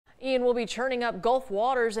Ian will be churning up Gulf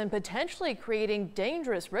waters and potentially creating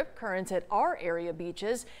dangerous rip currents at our area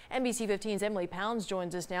beaches. NBC 15's Emily Pounds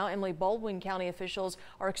joins us now. Emily, Baldwin County officials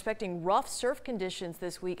are expecting rough surf conditions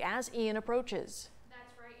this week as Ian approaches.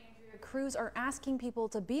 That's right, Andrea. Crews are asking people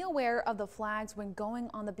to be aware of the flags when going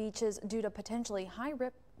on the beaches due to potentially high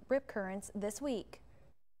rip currents this week.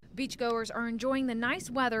 Beachgoers are enjoying the nice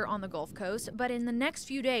weather on the Gulf Coast, but in the next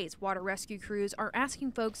few days, water rescue crews are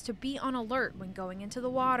asking folks to be on alert when going into the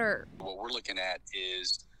water. What we're looking at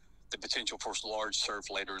is the potential for large surf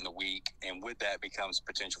later in the week, and with that becomes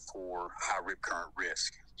potential for high rip current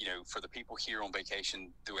risk. You know, for the people here on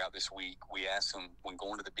vacation throughout this week, we ask them when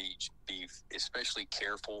going to the beach, be especially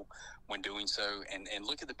careful when doing so, and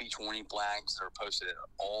look at the beach warning flags that are posted at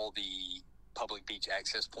all the public beach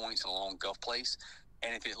access points along Gulf Place.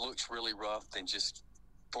 And if it looks really rough, then just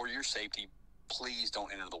for your safety, please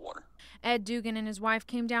don't enter the water. Ed Dugan and his wife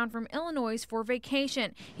came down from Illinois for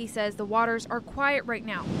vacation. He says the waters are quiet right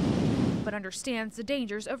now, but understands the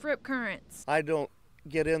dangers of rip currents. I don't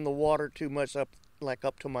get in the water too much, up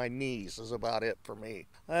to my knees is about it for me.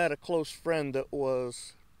 I had a close friend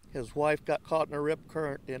his wife got caught in a rip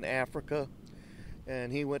current in Africa,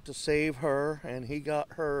 and he went to save her, and he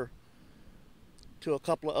got her to a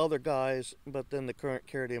couple of other guys, but then the current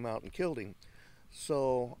carried him out and killed him.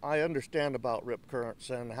 So I understand about rip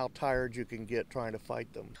currents and how tired you can get trying to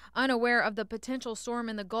fight them. Unaware of the potential storm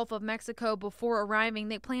in the Gulf of Mexico before arriving,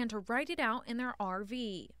 they plan to ride it out in their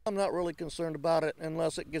RV. I'm not really concerned about it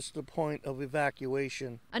unless it gets to the point of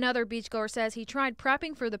evacuation. Another beachgoer says he tried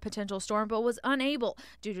prepping for the potential storm but was unable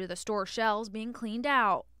due to the store shelves being cleaned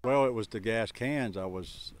out. Well, it was the gas cans I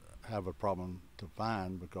have a problem to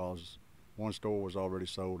find because one store was already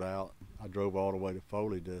sold out. I drove all the way to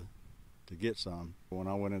Foley to get some. When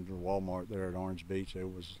I went into the Walmart there at Orange Beach, there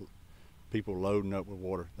was people loading up with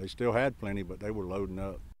water. They still had plenty, but they were loading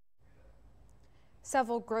up.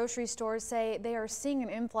 Several grocery stores say they are seeing an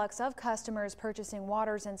influx of customers purchasing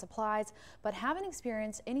waters and supplies, but haven't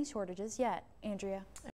experienced any shortages yet. Andrea.